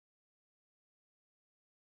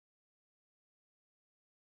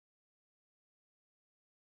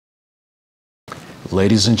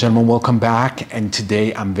Ladies and gentlemen, welcome back. And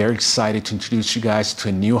today I'm very excited to introduce you guys to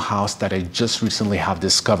a new house that I just recently have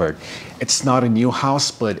discovered. It's not a new house,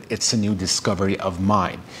 but it's a new discovery of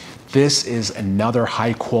mine. This is another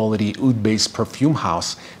high quality oud-based perfume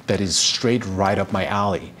house that is straight right up my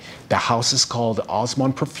alley. The house is called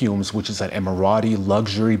Azman Perfumes, which is an Emirati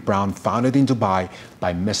luxury brand founded in Dubai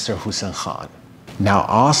by Mr. Hussein Khan. Now,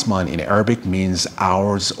 Azman in Arabic means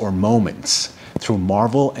hours or moments. Through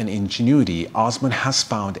marvel and ingenuity, Azman has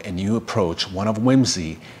found a new approach, one of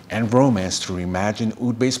whimsy and romance, to reimagine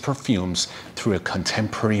oud-based perfumes through a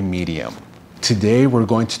contemporary medium. Today, we're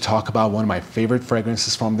going to talk about one of my favorite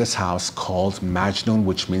fragrances from this house called Majnoon,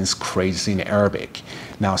 which means crazy in Arabic.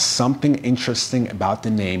 Now, something interesting about the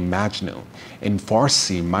name Majnoon. In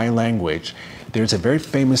Farsi, my language, there's a very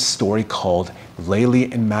famous story called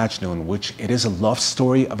Layli and Majnoon, which it is a love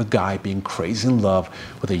story of a guy being crazy in love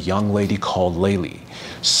with a young lady called Layli.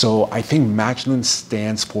 So I think Majnoon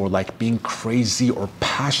stands for like being crazy or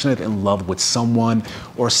passionate in love with someone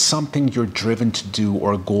or something you're driven to do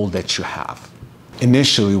or a goal that you have.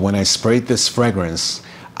 Initially, when I sprayed this fragrance,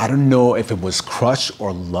 I don't know if it was crush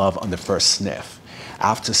or love on the first sniff. I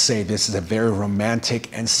have to say this is a very romantic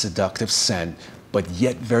and seductive scent, but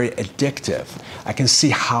yet very addictive. I can see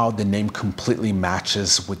how the name completely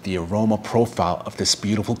matches with the aroma profile of this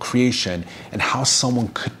beautiful creation and how someone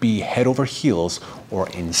could be head over heels or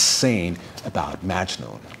insane about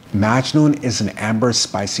Majnoon. Majnoon is an amber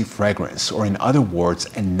spicy fragrance, or in other words,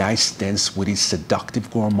 a nice dense woody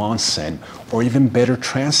seductive gourmand scent, or even better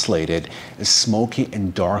translated, a smoky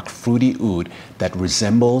and dark fruity oud that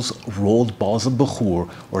resembles rolled balls of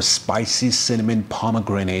bahur or spicy cinnamon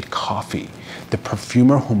pomegranate coffee. The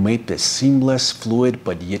perfumer who made this seamless, fluid,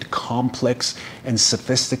 but yet complex and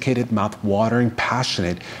sophisticated, mouth-watering,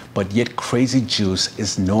 passionate, but yet crazy juice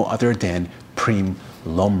is no other than Prim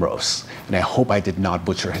Lomros, and I hope I did not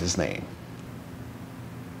butcher his name.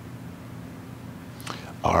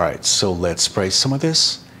 All right, so let's spray some of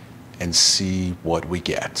this and see what we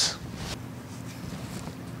get.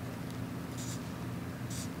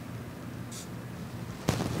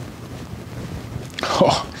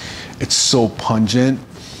 Oh, it's so pungent.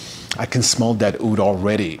 I can smell that oud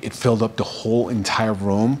already. It filled up the whole entire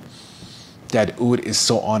room. That oud is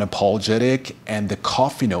so unapologetic, and the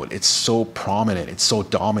coffee note, it's so prominent, it's so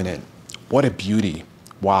dominant. What a beauty.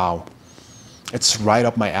 Wow. It's right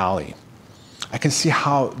up my alley. I can see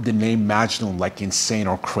how the name Majnoon, like insane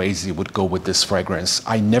or crazy, would go with this fragrance.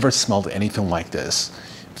 I never smelled anything like this.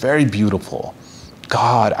 Very beautiful.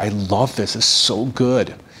 God, I love this. It's so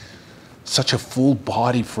good. Such a full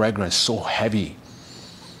body fragrance, so heavy,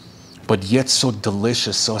 but yet so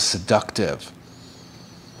delicious, so seductive.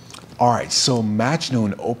 All right, so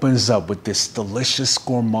Majnoon opens up with this delicious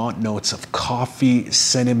gourmand notes of coffee,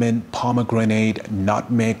 cinnamon, pomegranate,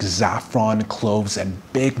 nutmeg, saffron, cloves, and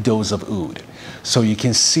big dose of oud. So you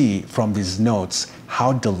can see from these notes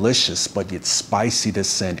how delicious but yet spicy the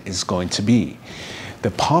scent is going to be. The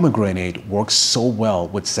pomegranate works so well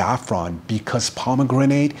with saffron because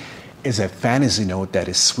pomegranate is a fantasy note that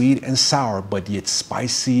is sweet and sour but yet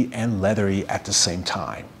spicy and leathery at the same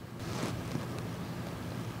time.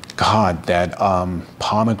 God, that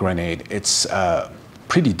pomegranate, it's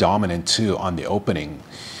pretty dominant too on the opening.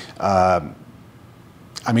 I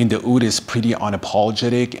mean, the oud is pretty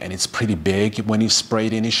unapologetic and it's pretty big when you spray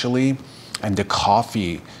it initially. And the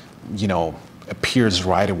coffee, you know, appears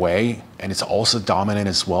right away and it's also dominant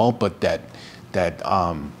as well. But that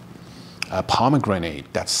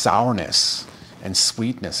pomegranate, that sourness and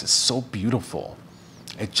sweetness is so beautiful.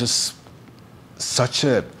 It's just such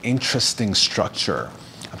an interesting structure.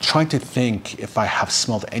 I'm trying to think if I have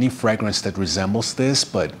smelled any fragrance that resembles this,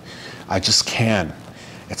 but I just can't.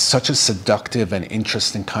 It's such a seductive and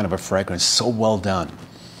interesting kind of a fragrance, so well done.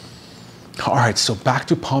 All right, so back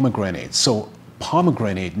to pomegranate. So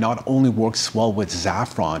pomegranate not only works well with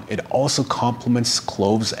saffron, it also complements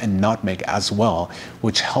cloves and nutmeg as well,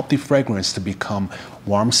 which help the fragrance to become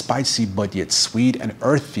warm, spicy, but yet sweet and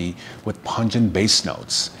earthy with pungent base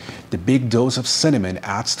notes. The big dose of cinnamon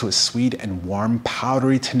adds to a sweet and warm,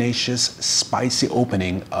 powdery, tenacious, spicy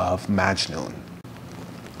opening of Majnoon.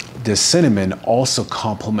 The cinnamon also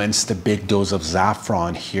complements the big dose of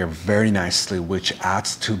saffron here very nicely, which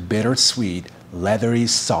adds to bittersweet, leathery,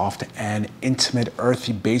 soft, and intimate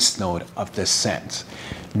earthy base note of the scent.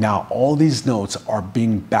 Now, all these notes are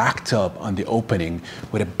being backed up on the opening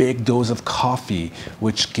with a big dose of coffee,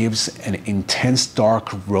 which gives an intense dark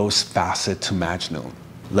roast facet to Majnoon.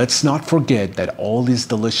 Let's not forget that all these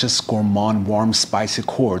delicious Gourmand warm spicy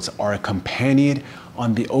chords are accompanied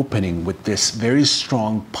on the opening with this very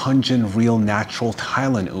strong, pungent, real natural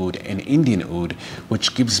Thailand oud and Indian oud,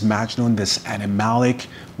 which gives Majnoon this animalic,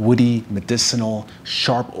 woody, medicinal,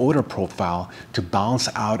 sharp odor profile to balance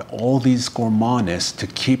out all these gourmandness to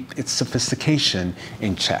keep its sophistication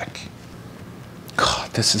in check.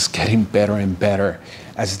 God, this is getting better and better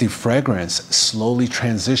as the fragrance slowly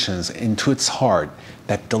transitions into its heart.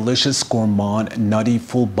 That delicious gourmand, nutty,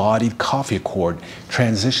 full-bodied coffee accord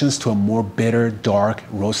transitions to a more bitter, dark,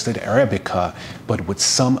 roasted Arabica, but with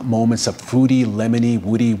some moments of fruity, lemony,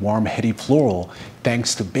 woody, warm, heady floral,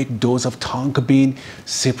 thanks to big dose of tonka bean,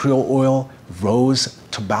 cypriol oil, rose,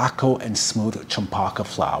 tobacco, and smooth champaka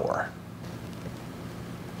flower.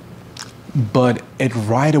 But it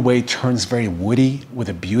right away turns very woody with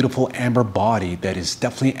a beautiful amber body that is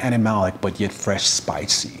definitely animalic but yet fresh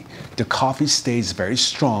spicy. The coffee stays very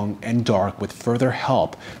strong and dark with further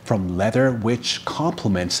help from leather, which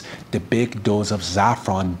complements the big dose of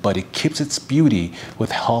saffron, but it keeps its beauty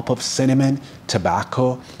with help of cinnamon,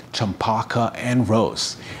 tobacco, champaka, and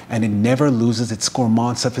rose. And it never loses its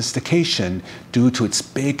gourmand sophistication due to its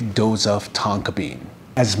big dose of tonka bean.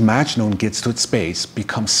 As Majnoon gets to its base,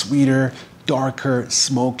 becomes sweeter, darker,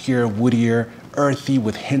 smokier, woodier, earthy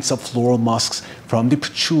with hints of floral musks from the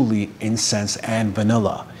patchouli, incense, and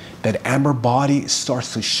vanilla. That amber body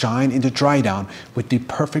starts to shine in the dry down with the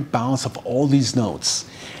perfect balance of all these notes.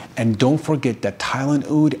 And don't forget that Thailand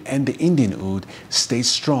oud and the Indian oud stay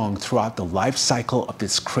strong throughout the life cycle of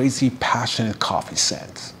this crazy, passionate coffee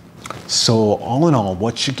scent. So all in all,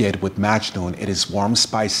 what you get with Majnoon, it is warm,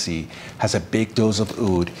 spicy, has a big dose of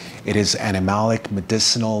oud. It is animalic,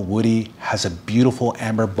 medicinal, woody, has a beautiful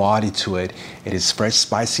amber body to it. It is fresh,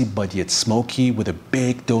 spicy, but yet smoky with a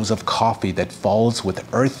big dose of coffee that follows with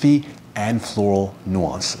earthy and floral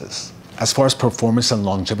nuances. As far as performance and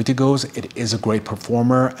longevity goes, it is a great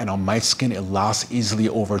performer, and on my skin, it lasts easily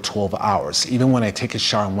over 12 hours. Even when I take a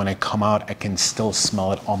shower and when I come out, I can still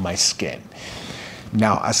smell it on my skin.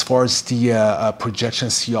 Now, as far as the projection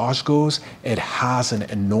sillage goes, it has an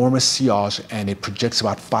enormous sillage and it projects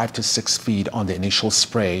about 5 to 6 feet on the initial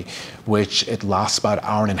spray, which it lasts about an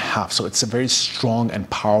hour and a half. So it's a very strong and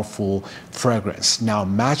powerful fragrance. Now,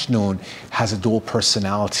 Majnoon has a dual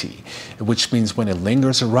personality, which means when it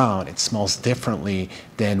lingers around, it smells differently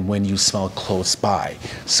than when you smell it close by.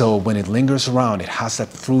 So when it lingers around, it has that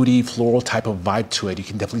fruity, floral type of vibe to it. You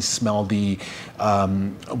can definitely smell the,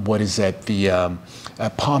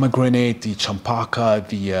 pomegranate, the champaka,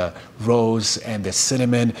 the rose, and the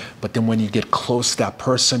cinnamon. But then when you get close to that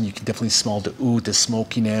person, you can definitely smell the oud, the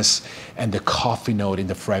smokiness, and the coffee note in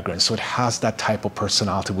the fragrance. So it has that type of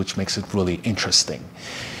personality, which makes it really interesting.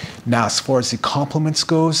 Now, as far as the compliments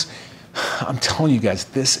goes, I'm telling you guys,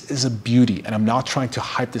 this is a beauty, and I'm not trying to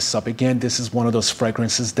hype this up again. This is one of those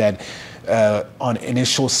fragrances that on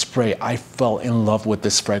initial spray, I fell in love with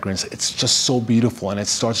this fragrance. It's just so beautiful, and it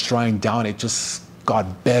starts drying down. It just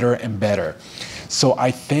got better and better. So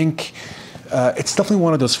I think it's definitely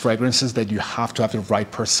one of those fragrances that you have to have the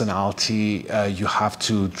right personality. You have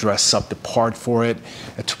to dress up the part for it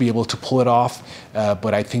to be able to pull it off.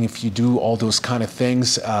 But I think if you do all those kind of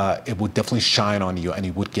things, it would definitely shine on you and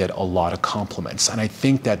you would get a lot of compliments. And I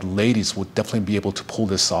think that ladies would definitely be able to pull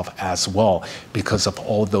this off as well because of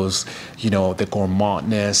all those, you know, the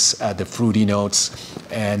gourmandness, the fruity notes,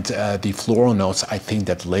 and the floral notes. I think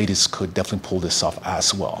that ladies could definitely pull this off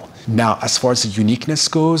as well. Now, as far as the uniqueness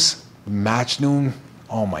goes, Majnoon,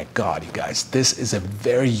 oh my God, you guys, this is a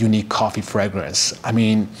very unique coffee fragrance. I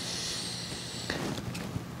mean,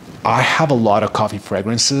 I have a lot of coffee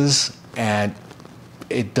fragrances and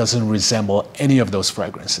it doesn't resemble any of those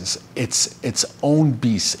fragrances. It's its own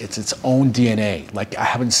beast, it's its own DNA. Like, I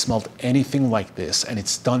haven't smelled anything like this, and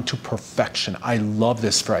it's done to perfection. I love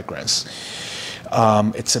this fragrance.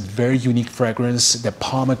 It's a very unique fragrance. The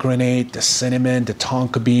pomegranate, the cinnamon, the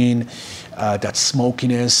tonka bean, that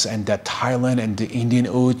smokiness, and that Thailand and the Indian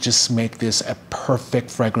oud just make this a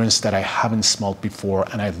perfect fragrance that I haven't smelled before,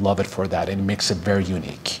 and I love it for that, and it makes it very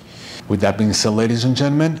unique. With that being said, ladies and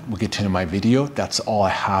gentlemen, we get to my video. That's all I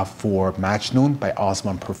have for Majnoon by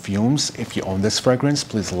Azman Perfumes. If you own this fragrance,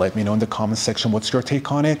 please let me know in the comment section what's your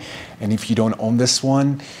take on it. And if you don't own this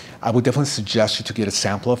one, I would definitely suggest you to get a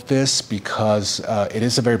sample of this because it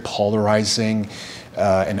is a very polarizing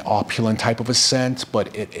and opulent type of a scent,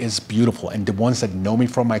 but it is beautiful. And the ones that know me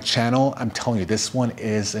from my channel, I'm telling you, this one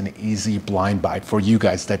is an easy blind buy for you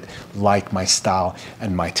guys that like my style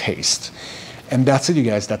and my taste. And that's it, you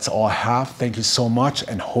guys. That's all I have. Thank you so much.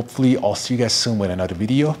 And hopefully I'll see you guys soon with another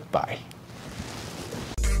video. Bye.